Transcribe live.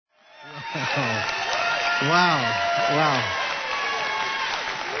Oh, wow.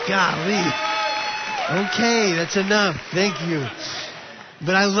 Golly. Okay, that's enough. Thank you.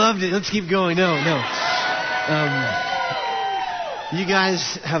 But I loved it. Let's keep going. No. You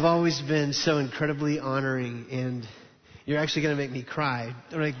guys have always been so incredibly honoring, and you're actually going to make me cry.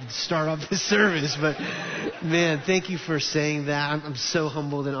 I don't like to start off the service, but man, thank you for saying that. I'm so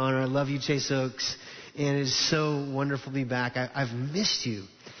humbled and honored. I love you, Chase Oaks, and it is so wonderful to be back. I've missed you.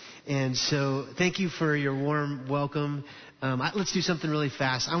 And so thank you for your warm welcome. Let's do something really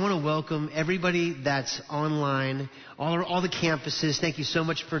fast. I want to welcome everybody that's online, all the campuses. Thank you so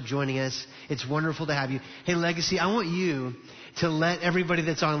much for joining us. It's wonderful to have you. Hey, Legacy, I want you to let everybody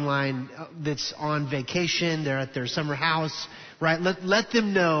that's online, that's on vacation, they're at their summer house, right? Let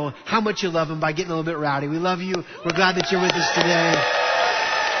them know how much you love them by getting a little bit rowdy. We love you. We're glad that you're with us today.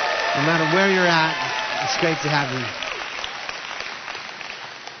 No matter where you're at, it's great to have you.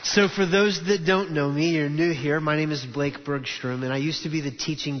 So for those that don't know me, you're new here, my name is Blake Bergstrom, and I used to be the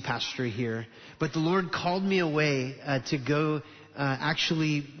teaching pastor here. But the Lord called me away to go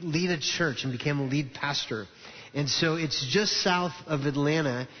actually lead a church and became a lead pastor. And so it's just south of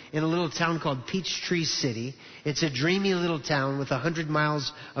Atlanta in a little town called Peachtree City. It's a dreamy little town with 100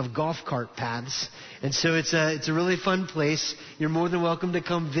 miles of golf cart paths. And so it's a really fun place. You're more than welcome to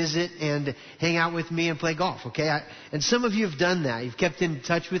come visit and hang out with me and play golf, okay? And some of you have done that. You've kept in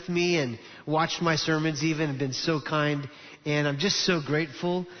touch with me and watched my sermons even and been so kind. And I'm just so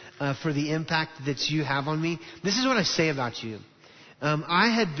grateful for the impact that you have on me. This is what I say about you. I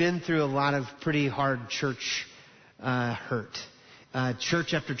had been through a lot of pretty hard church hurt.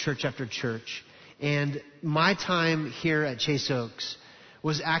 Church after church after church. And my time here at Chase Oaks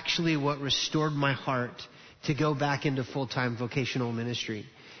was actually what restored my heart to go back into full-time vocational ministry.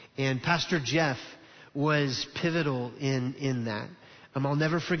 And Pastor Jeff was pivotal in that. I'll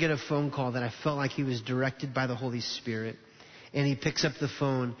never forget a phone call that I felt like he was directed by the Holy Spirit. And he picks up the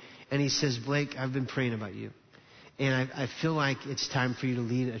phone and he says, Blake, I've been praying about you. And I feel like it's time for you to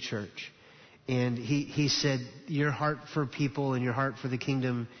lead a church. And he said, your heart for people and your heart for the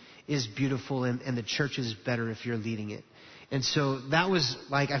kingdom is beautiful, and the church is better if you're leading it. And so that was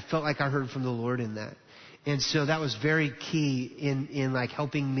like, I felt like I heard from the Lord in that. And so that was very key in like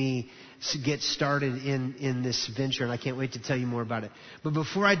helping me get started in this venture. And I can't wait to tell you more about it. But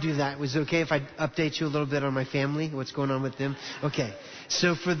before I do that, was it okay if I update you a little bit on my family? What's going on with them? Okay.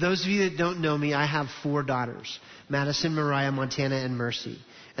 So for those of you that don't know me, I have 4 daughters, Madison, Mariah, Montana, and Mercy.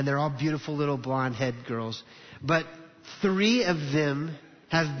 And they're all beautiful little blonde head girls. But 3 of them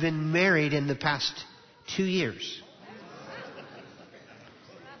have been married in the past 2 years.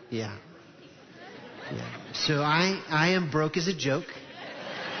 Yeah. So I am broke as a joke.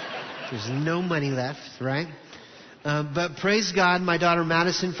 There's no money left, right? But praise God, my daughter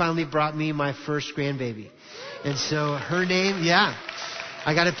Madison finally brought me my first grandbaby. And so her name,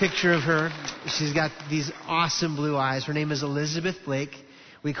 I got a picture of her. She's got these awesome blue eyes. Her name is Elizabeth Blake.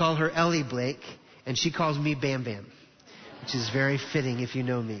 We call her Ellie Blake, and she calls me Bam Bam, which is very fitting if you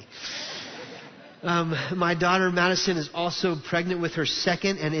know me. My daughter Madison is also pregnant with her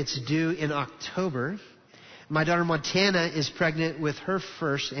second, and it's due in October. My daughter Montana is pregnant with her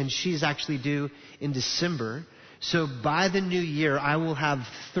first, and she's actually due in December. So by the new year, I will have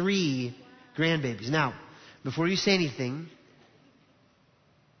 3 grandbabies. Now, before you say anything,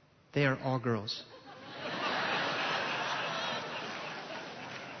 they are all girls.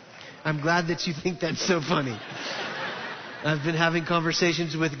 I'm glad that you think that's so funny. I've been having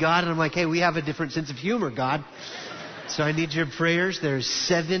conversations with God, and I'm like, hey, we have a different sense of humor, God. So I need your prayers. There's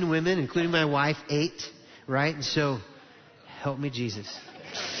 7 women, including my wife, 8, right? And so, help me, Jesus.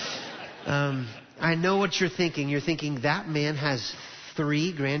 I know what you're thinking. You're thinking, that man has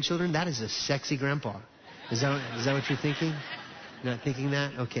 3 grandchildren? That is a sexy grandpa. Is that what you're thinking? You're not thinking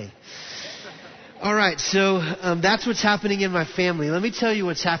that? Okay. All right, so that's what's happening in my family. Let me tell you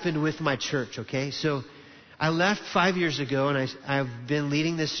what's happened with my church, okay? So I left 5 years ago, and I've been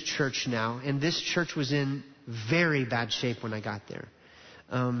leading this church now. And this church was in very bad shape when I got there.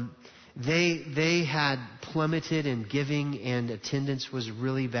 They had plummeted in giving, and attendance was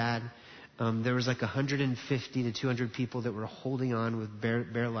really bad. There was like 150 to 200 people that were holding on with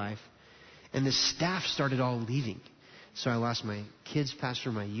bare life. And the staff started all leaving. So I lost my kids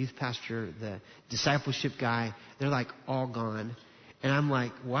pastor, my youth pastor, the discipleship guy. They're like all gone. And I'm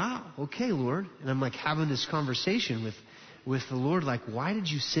like, wow, okay, Lord. And I'm like having this conversation with the Lord, like, why did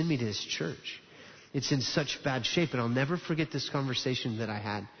you send me to this church? It's in such bad shape. And I'll never forget this conversation that I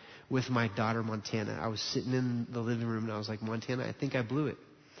had with my daughter, Montana. I was sitting in the living room and I was like, Montana, I think I blew it.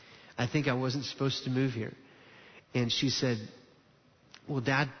 I think I wasn't supposed to move here. And she said, well,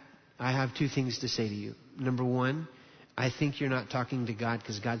 Dad, I have two things to say to you. Number one, I think you're not talking to God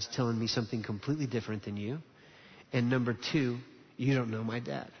because God's telling me something completely different than you. And number two, you don't know my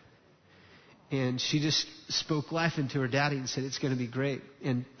dad. And she just spoke life into her daddy and said, it's going to be great.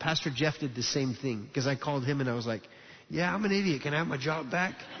 And Pastor Jeff did the same thing because I called him and I was like, yeah, I'm an idiot. Can I have my job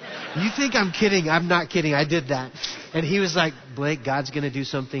back? You think I'm kidding? I'm not kidding. I did that. And he was like, Blake, God's going to do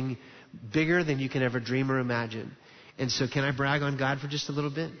something bigger than you can ever dream or imagine. And so can I brag on God for just a little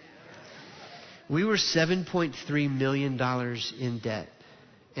bit? We were $7.3 million in debt.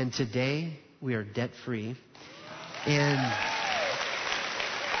 And today we are debt free. And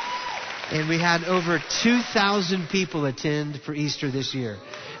we had over 2,000 people attend for Easter this year.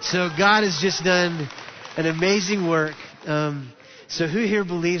 So God has just done an amazing work. So who here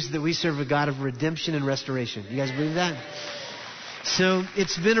believes that we serve a God of redemption and restoration? You guys believe that? So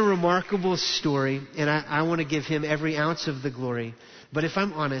it's been a remarkable story, and I want to give him every ounce of the glory. But if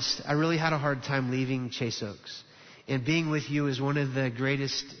I'm honest, I really had a hard time leaving Chase Oaks. And being with you is one of the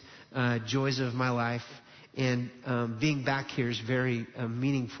greatest joys of my life. And being back here is very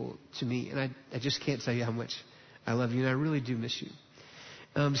meaningful to me. And I just can't tell you how much I love you, and I really do miss you.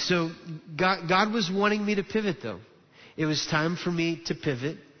 So God was wanting me to pivot, though. It was time for me to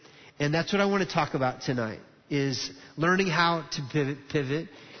pivot. And that's what I want to talk about tonight, is learning how to pivot.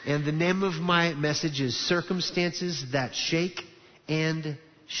 And the name of my message is Circumstances That Shake and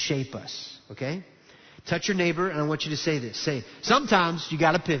Shape Us. Okay? Touch your neighbor, and I want you to say this. Say, sometimes you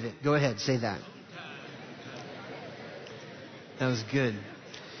got to pivot. Go ahead, say that. That was good.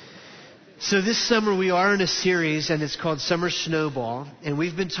 So this summer we are in a series, and it's called Summer Snowball. And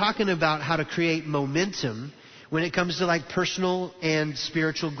we've been talking about how to create momentum when it comes to like personal and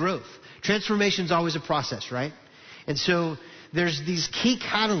spiritual growth. Transformation is always a process, right? And so there's these key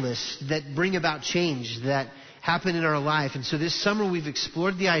catalysts that bring about change that happen in our life. And so this summer we've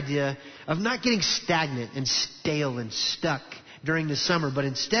explored the idea of not getting stagnant and stale and stuck during the summer, but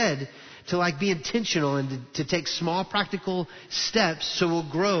instead to like be intentional and to take small practical steps so we'll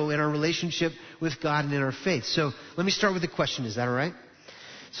grow in our relationship with God and in our faith. So let me start with a question. Is that all right?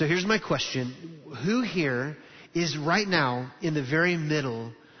 So here's my question. Who here is right now in the very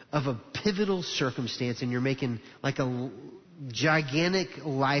middle of a pivotal circumstance and you're making like a gigantic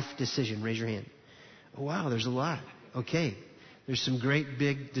life decision? Raise your hand. Oh, wow, there's a lot. Okay. There's some great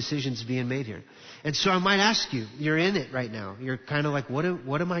big decisions being made here. And so I might ask you, you're in it right now. You're kind of like, what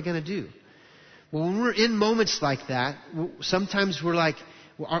am I going to do? Well, when we're in moments like that, sometimes we're like,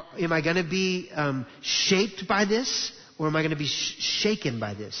 am I going to be shaped by this, or am I going to be shaken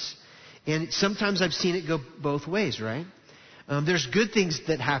by this? And sometimes I've seen it go both ways, right? There's good things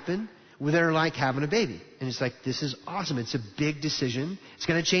that happen that are like having a baby. And it's like, this is awesome. It's a big decision. It's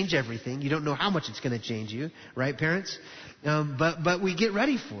going to change everything. You don't know how much it's going to change you, right, parents? But we get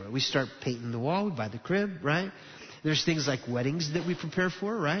ready for it. We start painting the wall. We buy the crib, right? There's things like weddings that we prepare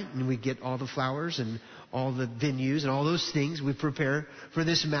for, right? And we get all the flowers and all the venues and all those things. We prepare for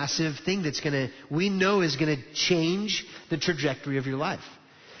this massive thing we know is going to change the trajectory of your life.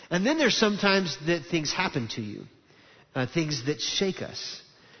 And then there's sometimes that things happen to you, things that shake us.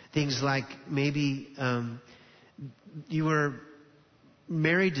 Things like maybe you were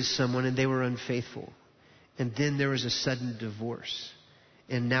married to someone and they were unfaithful. And then there was a sudden divorce.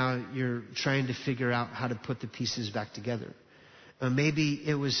 And now you're trying to figure out how to put the pieces back together. Maybe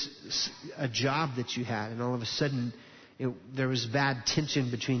it was a job that you had and all of a sudden there was bad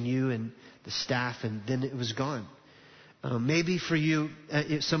tension between you and the staff and then it was gone. Maybe for you,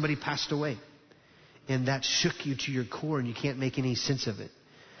 somebody passed away and that shook you to your core and you can't make any sense of it.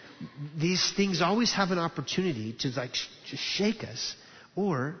 These things always have an opportunity to to shake us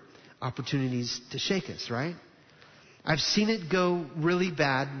or opportunities to shake us, right? I've seen it go really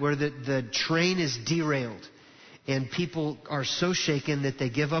bad where the train is derailed and people are so shaken that they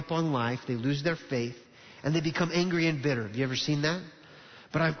give up on life, they lose their faith, and they become angry and bitter. Have you ever seen that?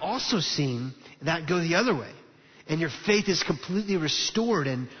 But I've also seen that go the other way. And your faith is completely restored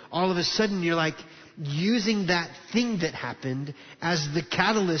and all of a sudden you're like using that thing that happened as the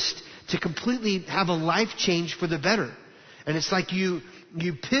catalyst to completely have a life change for the better. And it's like you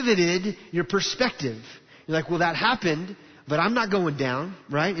pivoted your perspective. You're like, well, that happened, but I'm not going down,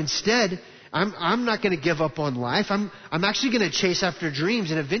 right? Instead, I'm not going to give up on life. I'm actually going to chase after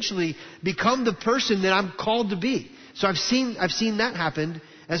dreams and eventually become the person that I'm called to be. So I've seen that happen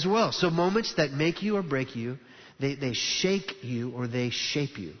as well. So moments that make you or break you, they shake you or they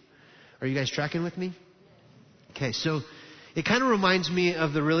shape you. Are you guys tracking with me? Okay, so it kind of reminds me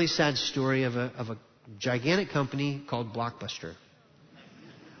of the really sad story of a gigantic company called Blockbuster.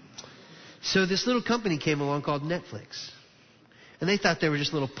 So this little company came along called Netflix. And they thought they were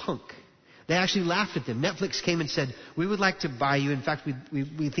just a little punk. They actually laughed at them. Netflix came and said, we would like to buy you. In fact,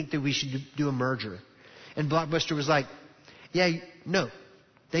 we think that we should do a merger. And Blockbuster was like, yeah, no.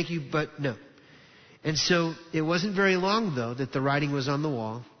 Thank you, but no. And so it wasn't very long, though, that the writing was on the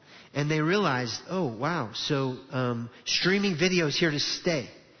wall. And they realized, oh, wow, so streaming video is here to stay.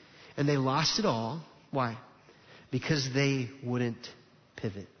 And they lost it all. Why? Because they wouldn't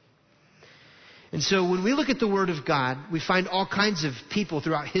pivot. And so when we look at the Word of God, we find all kinds of people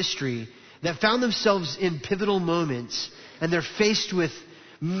throughout history that found themselves in pivotal moments, and they're faced with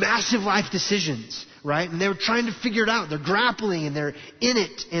massive life decisions, right? And they're trying to figure it out. They're grappling, and they're in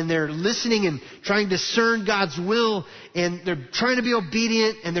it, and they're listening and trying to discern God's will, and they're trying to be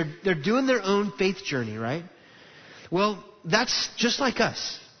obedient, and they're doing their own faith journey, right? Well, that's just like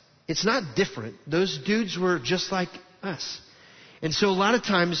us. It's not different. Those dudes were just like us. And so a lot of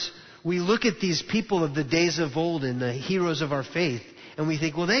times we look at these people of the days of old and the heroes of our faith, and we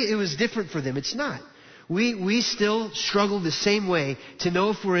think, well, it was different for them. It's not. We still struggle the same way to know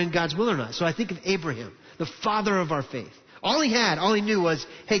if we're in God's will or not. So I think of Abraham, the father of our faith. All he knew was,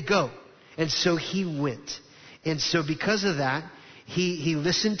 hey, go. And so he went. And so because of that, he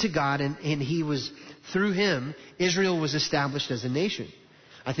listened to God, and he was, through him, Israel was established as a nation.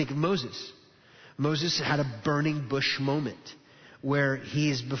 I think of Moses. Moses had a burning bush moment where he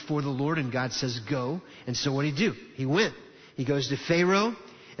is before the Lord and God says, go. And so what did he do? He went. He goes to Pharaoh,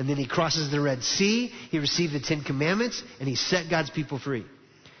 and then he crosses the Red Sea. He received the 10 Commandments, and he set God's people free.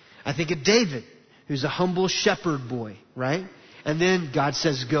 I think of David, who's a humble shepherd boy, right? And then God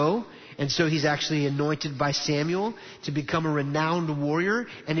says, go. And so he's actually anointed by Samuel to become a renowned warrior,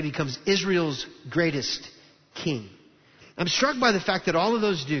 and he becomes Israel's greatest king. I'm struck by the fact that all of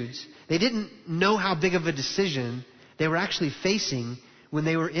those dudes, they didn't know how big of a decision they were actually facing when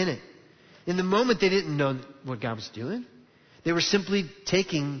they were in it. In the moment, they didn't know what God was doing. They were simply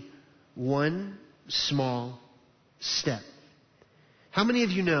taking one small step. How many of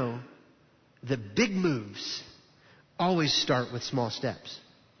you know that big moves always start with small steps?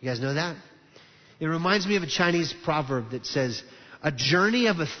 You guys know that? It reminds me of a Chinese proverb that says, a journey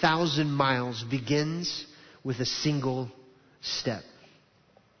of 1,000 miles begins with a single step.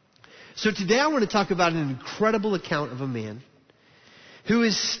 So today I want to talk about an incredible account of a man who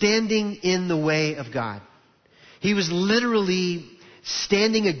is standing in the way of God. He was literally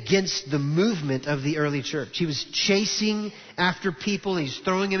standing against the movement of the early church. He was chasing after people. He's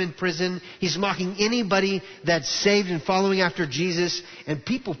throwing them in prison. He's mocking anybody that's saved and following after Jesus. And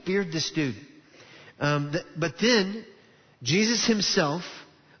people feared this dude. But then Jesus himself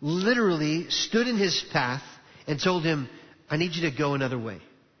literally stood in his path and told him, I need you to go another way.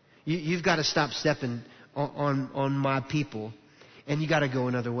 You've got to stop stepping on my people, and you got to go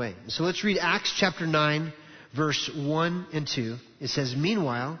another way. So let's read Acts chapter 9, verse 1 and 2. It says,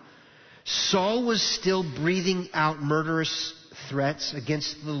 meanwhile, Saul was still breathing out murderous threats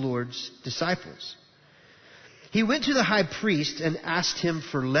against the Lord's disciples. He went to the high priest and asked him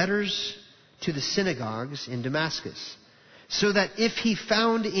for letters to the synagogues in Damascus, so that if he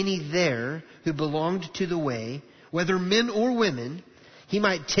found any there who belonged to the way, whether men or women, he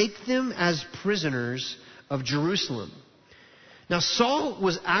might take them as prisoners of Jerusalem. Now, Saul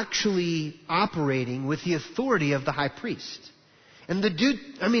was actually operating with the authority of the high priest. And the dude,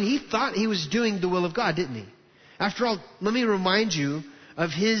 he thought he was doing the will of God, didn't he? After all, let me remind you of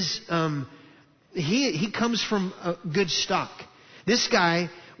his, he comes from a good stock. This guy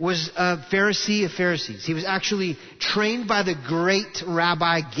was a Pharisee of Pharisees. He was actually trained by the great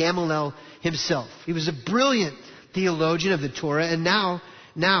Rabbi Gamaliel himself. He was a brilliant theologian of the Torah, and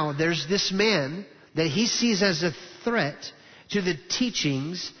now there's this man that he sees as a threat to the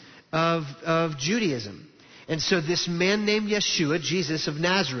teachings of Judaism. And so this man named Yeshua, Jesus of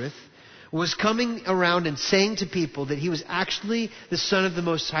Nazareth, was coming around and saying to people that he was actually the Son of the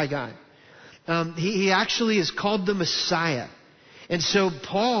Most High God. He actually is called the Messiah. And so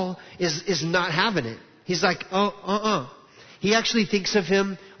Paul is not having it. He's like, He actually thinks of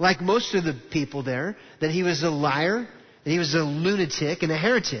him like most of the people there, that he was a liar, that he was a lunatic and a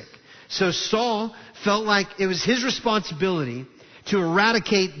heretic. So Saul felt like it was his responsibility to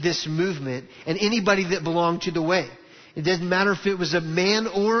eradicate this movement and anybody that belonged to the way. It didn't matter if it was a man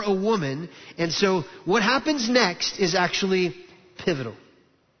or a woman. And so what happens next is actually pivotal.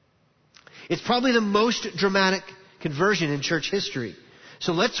 It's probably the most dramatic conversion in church history.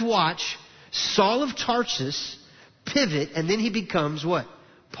 So let's watch Saul of Tarsus pivot, and then he becomes what?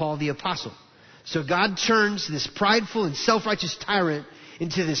 Paul the Apostle. So God turns this prideful and self-righteous tyrant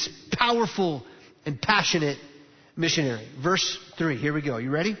into this powerful and passionate missionary. Verse 3, here we go.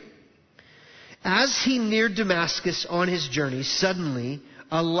 You ready? As he neared Damascus on his journey, suddenly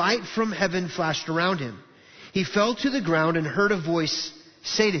a light from heaven flashed around him. He fell to the ground and heard a voice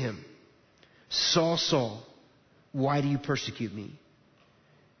say to him, "Saul, Saul, why do you persecute me?"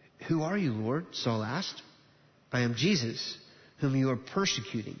 "Who are you, Lord?" Saul asked. "I am Jesus, whom you are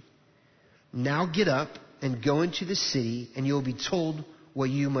persecuting. Now get up and go into the city, and you will be told what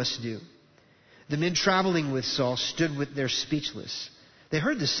you must do." The men traveling with Saul stood there speechless. They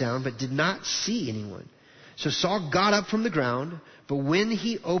heard the sound, but did not see anyone. So Saul got up from the ground, but when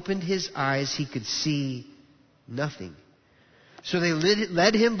he opened his eyes, he could see nothing. So they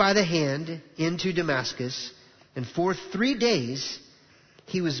led him by the hand into Damascus, and for 3 days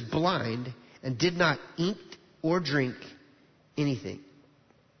he was blind and did not eat or drink anything.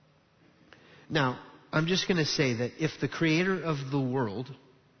 Now, I'm just going to say that if the creator of the world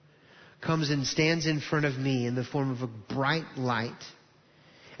comes and stands in front of me in the form of a bright light,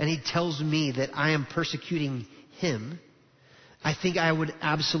 and he tells me that I am persecuting him, I think I would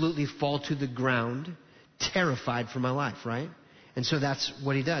absolutely fall to the ground, terrified for my life, right? And so that's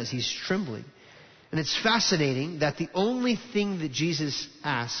what he does. He's trembling. And it's fascinating that the only thing that Jesus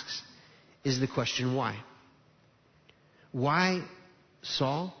asks is the question, why? Why,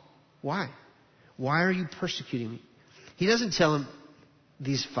 Saul? Why? Why are you persecuting me? He doesn't tell him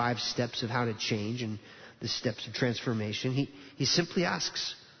these 5 steps of how to change and the steps of transformation. He simply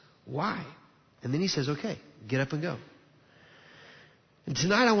asks, why? And then he says, okay, get up and go. And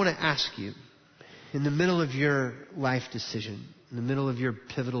tonight I want to ask you, in the middle of your life decision, in the middle of your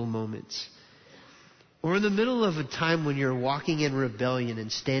pivotal moments, or in the middle of a time when you're walking in rebellion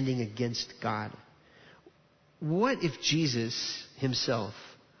and standing against God, what if Jesus himself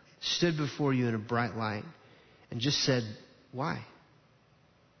stood before you in a bright light and just said, why?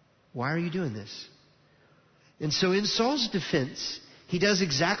 Why are you doing this? And so in Saul's defense, he does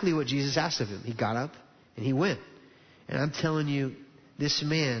exactly what Jesus asked of him. He got up and he went. And I'm telling you, this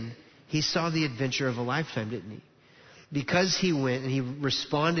man, he saw the adventure of a lifetime, didn't he? Because he went and he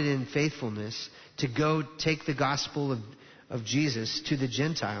responded in faithfulness to go take the gospel of Jesus to the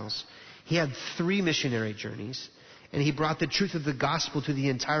Gentiles. He had 3 missionary journeys, and he brought the truth of the gospel to the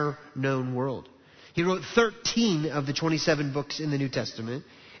entire known world. He wrote 13 of the 27 books in the New Testament,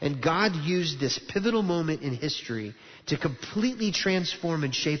 and God used this pivotal moment in history to completely transform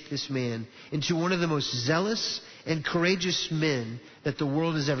and shape this man into one of the most zealous and courageous men that the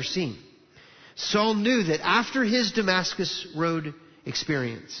world has ever seen. Saul knew that after his Damascus Road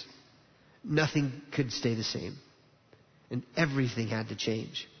experience, nothing could stay the same, and everything had to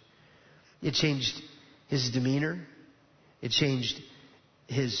change. It changed his demeanor. It changed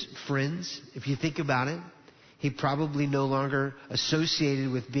his friends. If you think about it, he probably no longer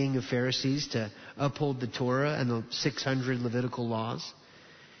associated with being a Pharisee to uphold the Torah and the 600 Levitical laws.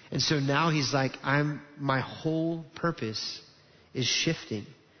 And so now he's like, my whole purpose is shifting.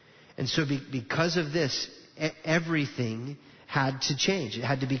 And so because of this, everything had to change. It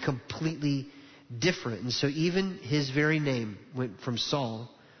had to be completely different. And so even his very name went from Saul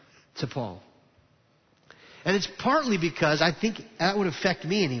to Paul. And it's partly because I think that would affect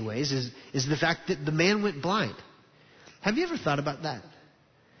me anyways, is the fact that the man went blind. Have you ever thought about that?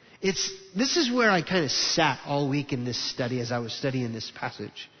 This is where I kind of sat all week in this study as I was studying this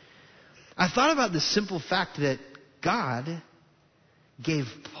passage. I thought about the simple fact that God gave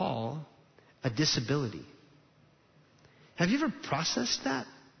Paul a disability. Have you ever processed that?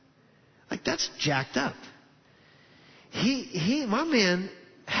 Like, that's jacked up. My man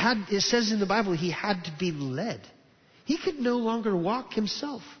it says in the Bible, he had to be led. He could no longer walk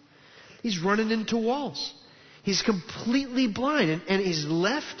himself. He's running into walls. He's completely blind and he's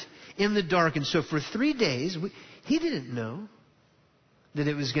left in the dark. And so for 3 days, he didn't know that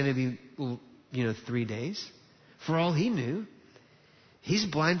it was going to be, 3 days. For all he knew, he's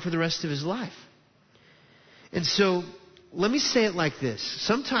blind for the rest of his life. And so let me say it like this.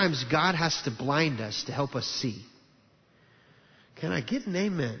 Sometimes God has to blind us to help us see. Can I get an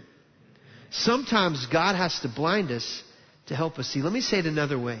amen? Sometimes God has to blind us to help us see. Let me say it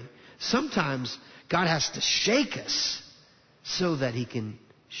another way. Sometimes God has to shake us so that he can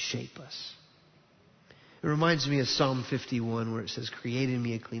shape us. It reminds me of Psalm 51 where it says, "Create in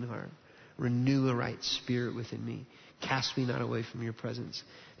me a clean heart. Renew a right spirit within me. Cast me not away from your presence."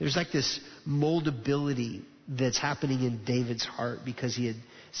 There's like this moldability that's happening in David's heart because he had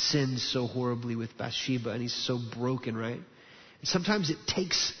sinned so horribly with Bathsheba and he's so broken, right? And sometimes it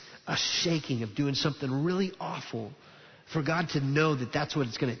takes a shaking of doing something really awful for God to know that that's what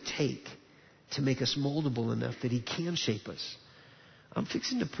it's going to take to make us moldable enough that he can shape us. I'm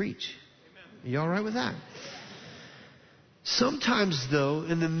fixing to preach. Are you all right with that? Sometimes, though,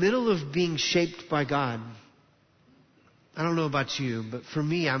 in the middle of being shaped by God, I don't know about you, but for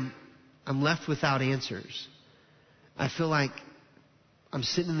me, I'm left without answers. I feel like I'm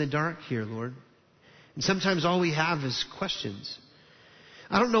sitting in the dark here, Lord. And sometimes all we have is questions.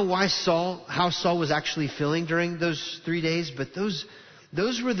 I don't know how Saul was actually feeling during those 3 days, but those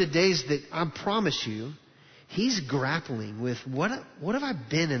were the days that I promise you, he's grappling with what have I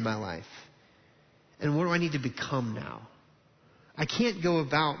been in my life? And what do I need to become now? I can't go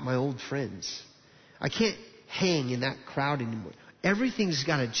about my old friends. I can't hang in that crowd anymore. Everything's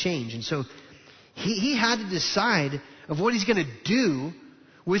got to change. And so he had to decide of what he's going to do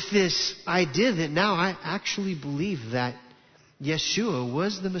with this idea that now I actually believe that Yeshua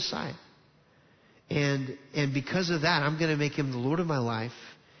was the Messiah. And because of that, I'm going to make him the Lord of my life.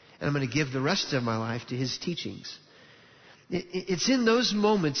 And I'm going to give the rest of my life to his teachings. It's in those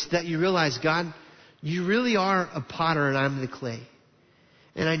moments that you realize, God, you really are a potter and I'm the clay.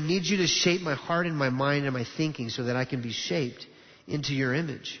 And I need you to shape my heart and my mind and my thinking so that I can be shaped into your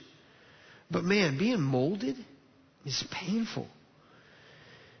image. But man, being molded is painful.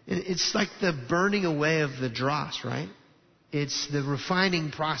 It's like the burning away of the dross, right? It's the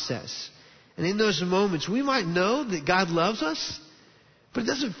refining process. And in those moments, we might know that God loves us, but it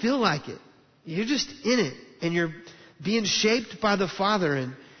doesn't feel like it. You're just in it, and you're being shaped by the Father.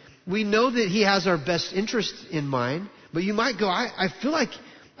 And we know that he has our best interest in mind, but you might go, I feel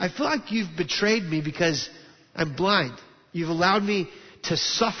like you've betrayed me because I'm blind. You've allowed me to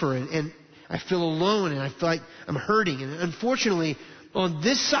suffer, and I feel alone, and I feel like I'm hurting. And unfortunately, on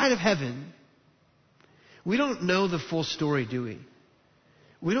this side of heaven, we don't know the full story, do we?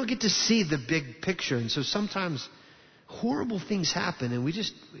 We don't get to see the big picture. And so sometimes horrible things happen, and we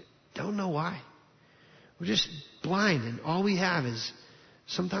just don't know why. We're just blind, and all we have is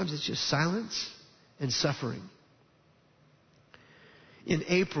sometimes it's just silence and suffering. In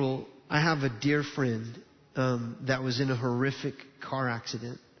April, I have a dear friend that was in a horrific car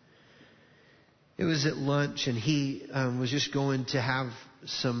accident. It was at lunch, and he was just going to have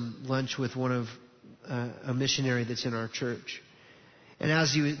some lunch with a missionary that's in our church. And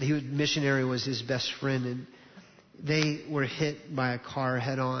as missionary was his best friend, and they were hit by a car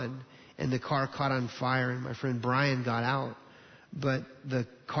head on, and the car caught on fire, and my friend Brian got out, but the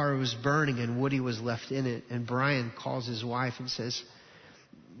car was burning, and Woody was left in it. And Brian calls his wife and says,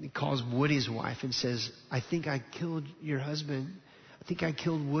 he calls Woody's wife and says, I think I killed your husband. I think I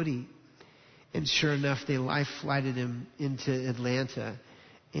killed Woody. And sure enough, they life flighted him into Atlanta,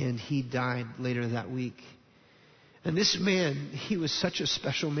 and he died later that week. And this man, he was such a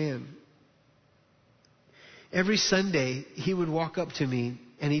special man. Every Sunday, he would walk up to me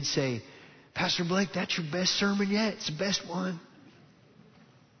and he'd say, Pastor Blake, that's your best sermon yet? It's the best one.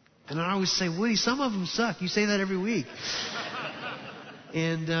 And I always say, Woody, some of them suck. You say that every week.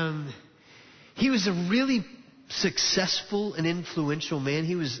 And he was a really successful and influential man.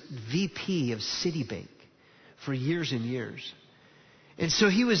 He was VP of Citibank for years and years. And so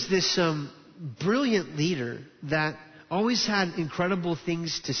he was this brilliant leader that always had incredible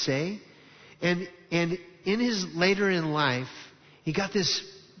things to say. And in his later in life, he got this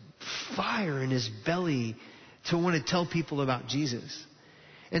fire in his belly to want to tell people about Jesus.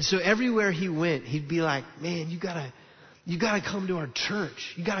 And so everywhere he went, he'd be like, man, you gotta come to our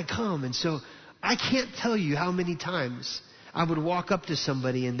church. You gotta come. And so I can't tell you how many times I would walk up to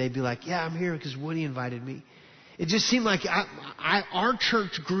somebody and they'd be like, yeah, I'm here because Woody invited me. It just seemed like our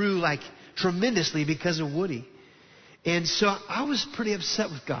church grew like tremendously because of Woody. And so I was pretty upset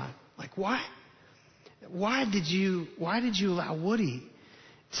with God. Like, why did you allow Woody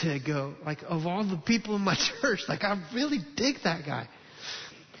to go? Like, of all the people in my church, like, I really dig that guy.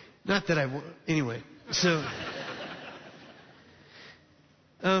 Not that anyway. So,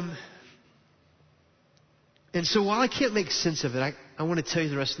 and so while I can't make sense of it, I want to tell you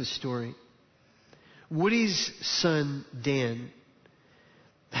the rest of the story. Woody's son, Dan,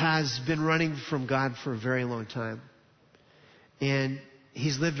 has been running from God for a very long time. And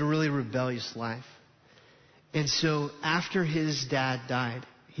he's lived a really rebellious life. And so after his dad died,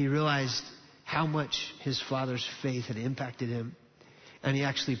 he realized how much his father's faith had impacted him. And he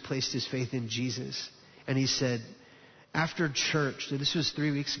actually placed his faith in Jesus. And he said, after church, so this was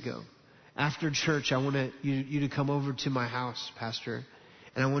 3 weeks ago, after church, I want you to come over to my house, Pastor,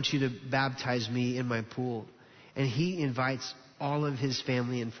 and I want you to baptize me in my pool. And he invites all of his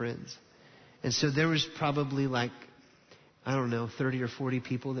family and friends. And so there was probably 30 or 40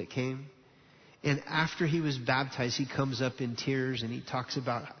 people that came. And after he was baptized, he comes up in tears and he talks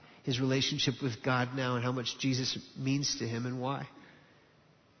about his relationship with God now and how much Jesus means to him and why.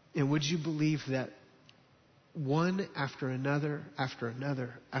 And would you believe that one after another, after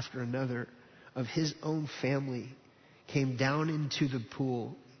another, after another of his own family came down into the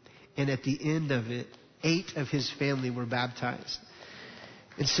pool. And at the end of it, 8 of his family were baptized.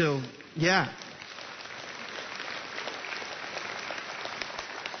 And so, yeah.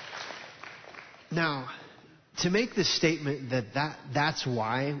 Now, to make the statement that's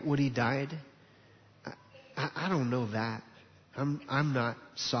why Woody died, I don't know that. I'm not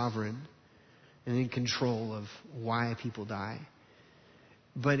sovereign and in control of why people die.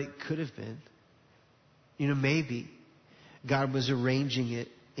 But it could have been. Maybe God was arranging it,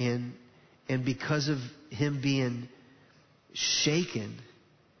 and because of him being shaken,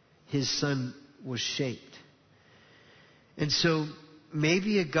 his son was shaped. And so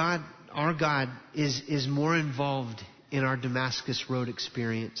maybe our God is more involved in our Damascus Road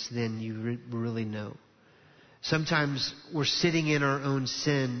experience than you really know. Sometimes we're sitting in our own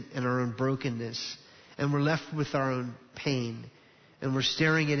sin and our own brokenness, and we're left with our own pain, and we're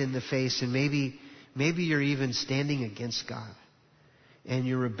staring it in the face, and maybe you're even standing against God, and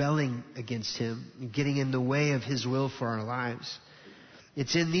you're rebelling against him, and getting in the way of his will for our lives.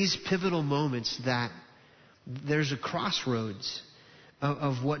 It's in these pivotal moments that there's a crossroads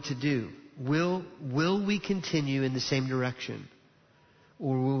of what to do. Will we continue in the same direction,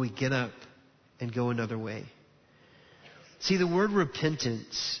 or will we get up and go another way? See, the word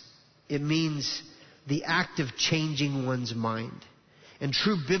repentance, it means the act of changing one's mind. And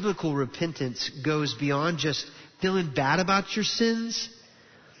true biblical repentance goes beyond just feeling bad about your sins,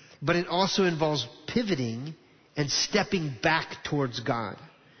 but it also involves pivoting and stepping back towards God.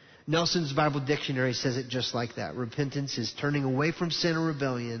 Nelson's Bible Dictionary says it just like that. Repentance is turning away from sin or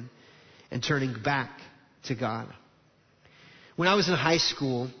rebellion and turning back to God. When I was in high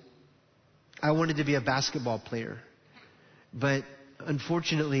school, I wanted to be a basketball player. But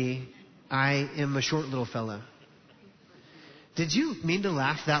unfortunately, I am a short little fella. Did you mean to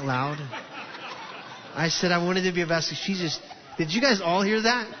laugh that loud? I said I wanted to be a basketball. Did you guys all hear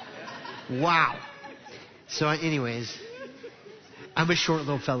that? Wow. So anyways, I'm a short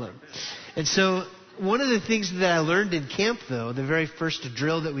little fella. And so one of the things that I learned in camp, though, the very first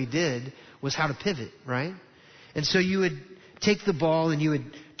drill that we did, was how to pivot, right? And so you would take the ball and you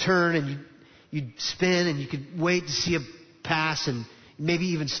would turn and you'd spin and you could wait to see a pass and maybe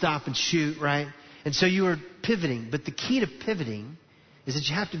even stop and shoot, right? And so you were pivoting. But the key to pivoting is that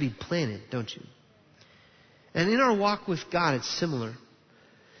you have to be planted, don't you? And in our walk with God, it's similar.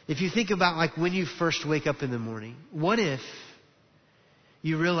 If you think about like when you first wake up in the morning, what if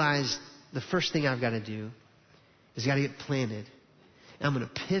you realize the first thing I've got to do is got to get planted. And I'm going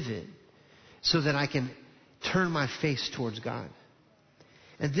to pivot so that I can turn my face towards God.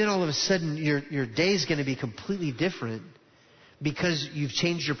 And then all of a sudden your day is going to be completely different because you've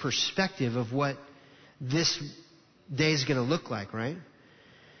changed your perspective of what this day is going to look like, right?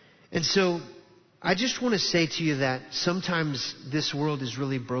 And so I just want to say to you that sometimes this world is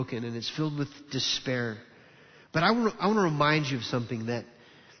really broken and it's filled with despair. But I want to remind you of something, that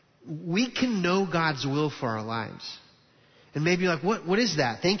we can know God's will for our lives. And maybe you're like, what is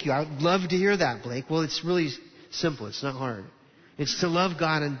that? Thank you. I would love to hear that, Blake. Well, it's really simple. It's not hard. It's to love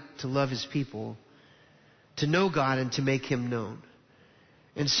God and to love his people, to know God and to make him known.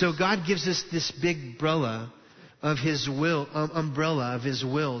 And so God gives us this big umbrella of his will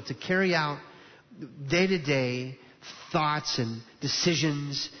to carry out day-to-day thoughts and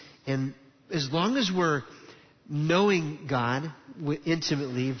decisions. And as long as we're knowing God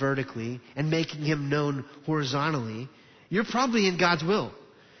intimately, vertically, and making him known horizontally, you're probably in God's will.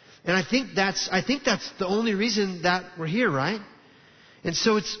 And I think that's the only reason that we're here, right? And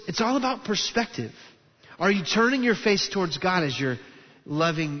so it's all about perspective. Are you turning your face towards God as you're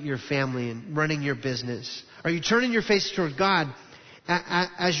loving your family and running your business? Are you turning your face towards God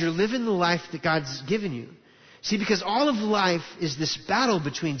as you're living the life that God's given you? See, because all of life is this battle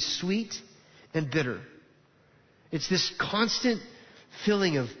between sweet and bitter. It's this constant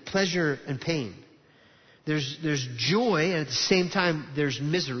feeling of pleasure and pain. There's joy, and at the same time, there's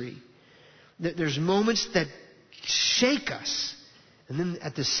misery. There's moments that shake us. And then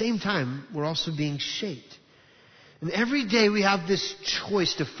at the same time, we're also being shaped. And every day we have this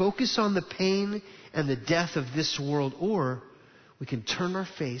choice to focus on the pain and the death of this world, or we can turn our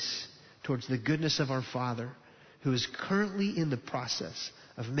face towards the goodness of our Father, who is currently in the process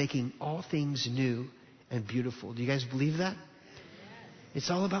of making all things new and beautiful. Do you guys believe that? It's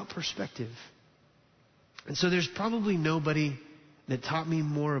all about perspective. And so there's probably nobody that taught me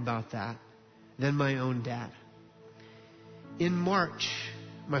more about that than my own dad. In March,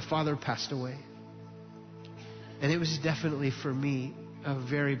 my father passed away. And it was definitely for me a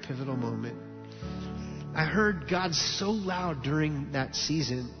very pivotal moment. I heard God so loud during that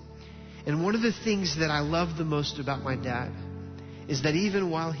season. And one of the things that I love the most about my dad is that even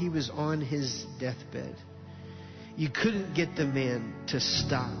while he was on his deathbed, you couldn't get the man to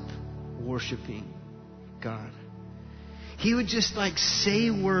stop worshiping God. He would just like say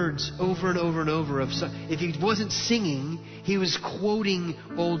words over and over and over. If he wasn't singing, he was quoting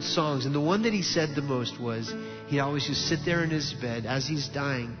old songs. And the one that he said the most was, he'd always just sit there in his bed as he's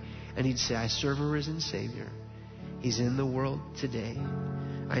dying, and he'd say, I serve a risen Savior. He's in the world today.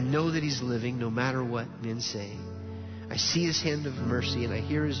 I know that He's living no matter what men say. I see His hand of mercy and I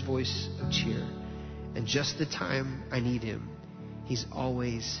hear His voice of cheer. And just the time I need Him, He's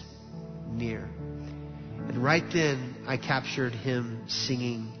always near. And right then, I captured him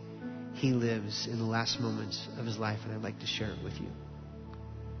singing He Lives in the last moments of his life, and I'd like to share it with you.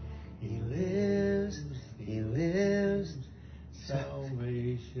 He lives,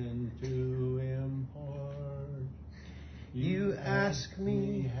 salvation to impart. You ask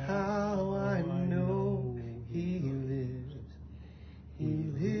me how I know He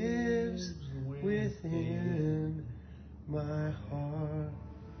lives within my heart.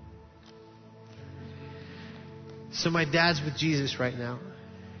 So my dad's with Jesus right now.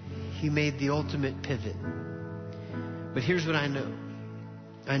 He made the ultimate pivot. But here's what I know.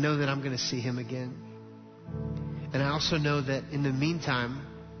 I know that I'm going to see him again. And I also know that in the meantime,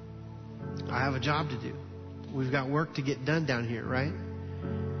 I have a job to do. We've got work to get done down here, right?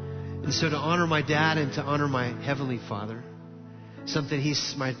 And so to honor my dad and to honor my Heavenly Father, something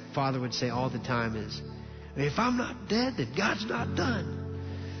my father would say all the time is, if I'm not dead, then God's not done.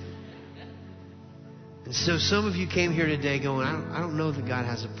 And so some of you came here today going, I don't know that God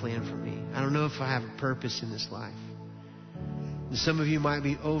has a plan for me. I don't know if I have a purpose in this life. And some of you might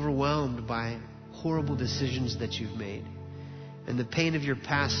be overwhelmed by horrible decisions that you've made. And the pain of your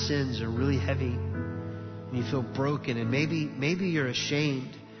past sins are really heavy. And you feel broken. And maybe you're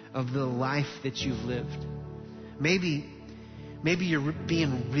ashamed of the life that you've lived. Maybe you're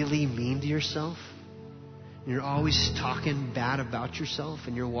being really mean to yourself. And you're always talking bad about yourself.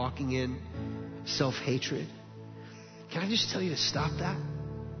 And you're walking in self-hatred. Can I just tell you to stop that?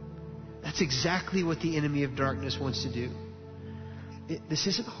 That's exactly what the enemy of darkness wants to do. This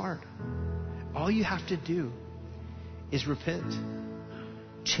isn't hard. All you have to do is repent.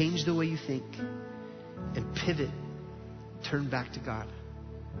 Change the way you think. And pivot. Turn back to God.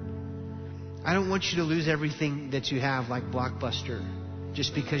 I don't want you to lose everything that you have like Blockbuster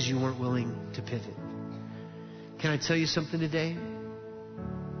just because you weren't willing to pivot. Can I tell you something today?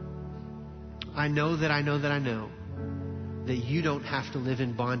 I know that you don't have to live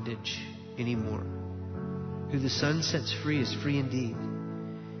in bondage anymore. Who the Son sets free is free indeed.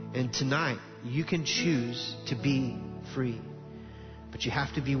 And tonight, you can choose to be free. But you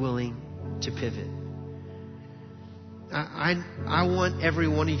have to be willing to pivot. I want every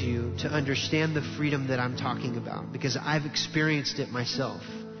one of you to understand the freedom that I'm talking about, because I've experienced it myself.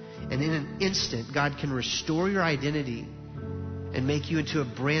 And in an instant, God can restore your identity and make you into a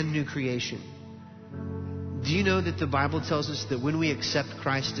brand new creation. Do you know that the Bible tells us that when we accept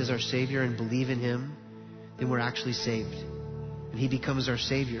Christ as our Savior and believe in Him, then we're actually saved. And He becomes our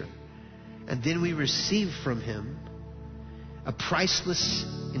Savior. And then we receive from Him a priceless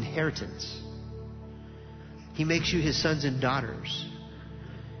inheritance. He makes you His sons and daughters.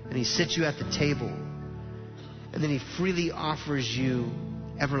 And He sits you at the table. And then He freely offers you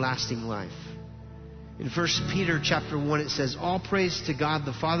everlasting life. In 1 Peter chapter 1, it says, all praise to God,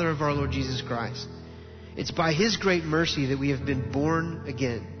 the Father of our Lord Jesus Christ. It's by His great mercy that we have been born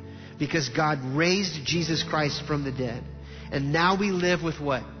again, because God raised Jesus Christ from the dead. And now we live with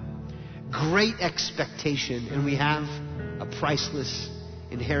what? Great expectation. And we have a priceless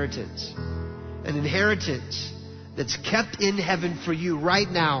inheritance. An inheritance that's kept in heaven for you right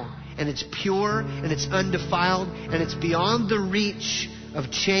now. And it's pure and it's undefiled and it's beyond the reach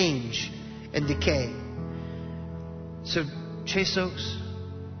of change and decay. So, Chase Oaks,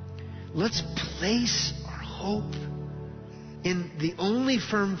 let's place our hope in the only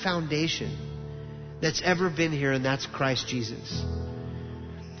firm foundation that's ever been here, and that's Christ Jesus.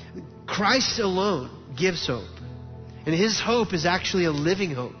 Christ alone gives hope. And His hope is actually a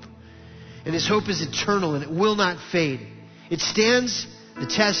living hope. And His hope is eternal and it will not fade. It stands the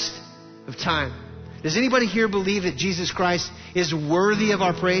test of time. Does anybody here believe that Jesus Christ is worthy of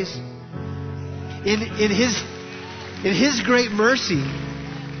our praise? In His great mercy,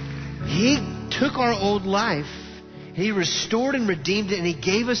 He took our old life, He restored and redeemed it, and He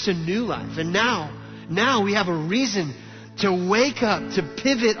gave us a new life. And now we have a reason to wake up, to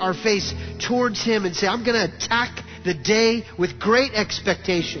pivot our face towards Him and say, I'm going to attack the day with great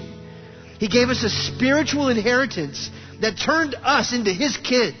expectation. He gave us a spiritual inheritance that turned us into His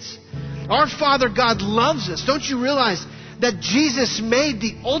kids. Our Father God loves us. Don't you realize that Jesus made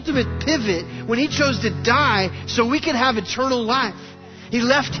the ultimate pivot when He chose to die so we could have eternal life? He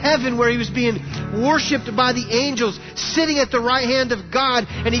left heaven where He was being worshipped by the angels, sitting at the right hand of God,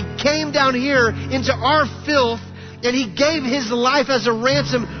 and He came down here into our filth, and He gave His life as a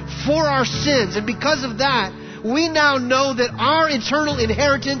ransom for our sins. And because of that, we now know that our eternal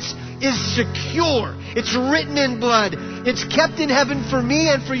inheritance is secure. It's written in blood. It's kept in heaven for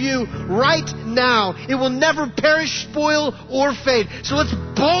me and for you right now. It will never perish, spoil, or fade. So let's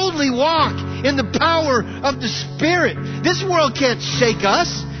boldly walk in the power of the Spirit. This world can't shake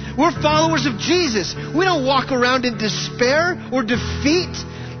us. We're followers of Jesus. We don't walk around in despair or defeat.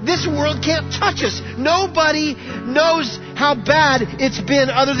 This world can't touch us. Nobody knows how bad it's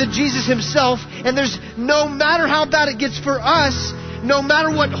been other than Jesus Himself. And there's no matter how bad it gets for us, no matter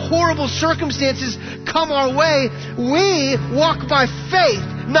what horrible circumstances come our way, we walk by faith,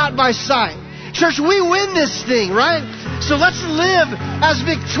 not by sight. Church, we win this thing, right? So let's live as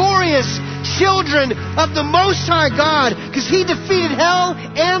victorious children of the Most High God, because He defeated hell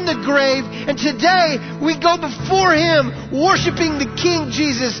and the grave. And today we go before Him worshiping the King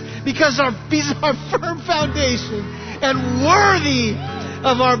Jesus, because He's our firm foundation and worthy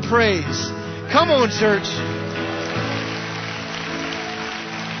of our praise. Come on, church.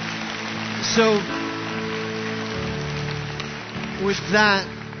 So, with that,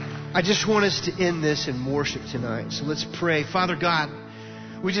 I just want us to end this in worship tonight. So let's pray. Father God,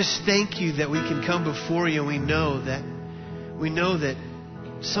 we just thank You that we can come before You, and we know that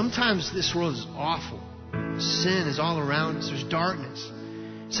sometimes this world is awful. Sin is all around us. There's darkness.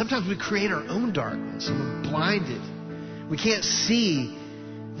 Sometimes we create our own darkness and we're blinded. We can't see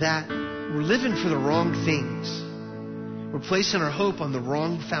that we're living for the wrong things. We're placing our hope on the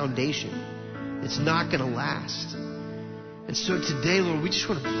wrong foundation. It's not going to last. And so today, Lord, we just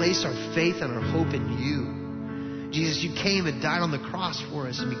want to place our faith and our hope in You. Jesus, You came and died on the cross for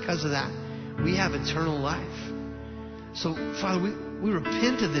us, and because of that, we have eternal life. So, Father, we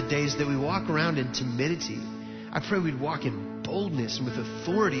repent of the days that we walk around in timidity. I pray we'd walk in boldness and with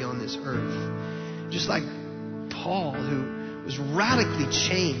authority on this earth. Just like Paul, who was radically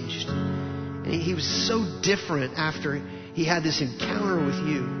changed. And he was so different after he had this encounter with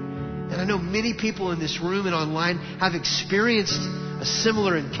You. And I know many people in this room and online have experienced a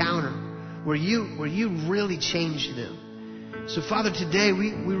similar encounter where you really changed them. So, Father, today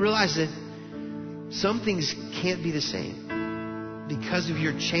we realize that some things can't be the same. Because of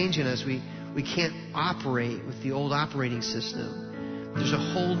Your change in us, we can't operate with the old operating system. There's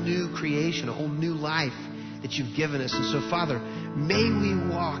a whole new creation, a whole new life that You've given us. And so, Father, may we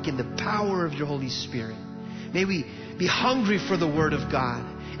walk in the power of Your Holy Spirit. May we be hungry for the Word of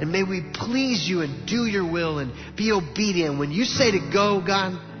God. And may we please You and do Your will and be obedient. When You say to go,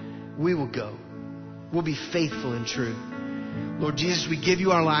 God, we will go. We'll be faithful and true. Lord Jesus, we give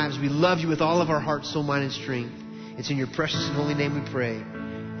You our lives. We love You with all of our heart, soul, mind, and strength. It's in Your precious and holy name we pray.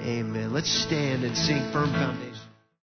 Amen. Let's stand and sing Firm Foundation.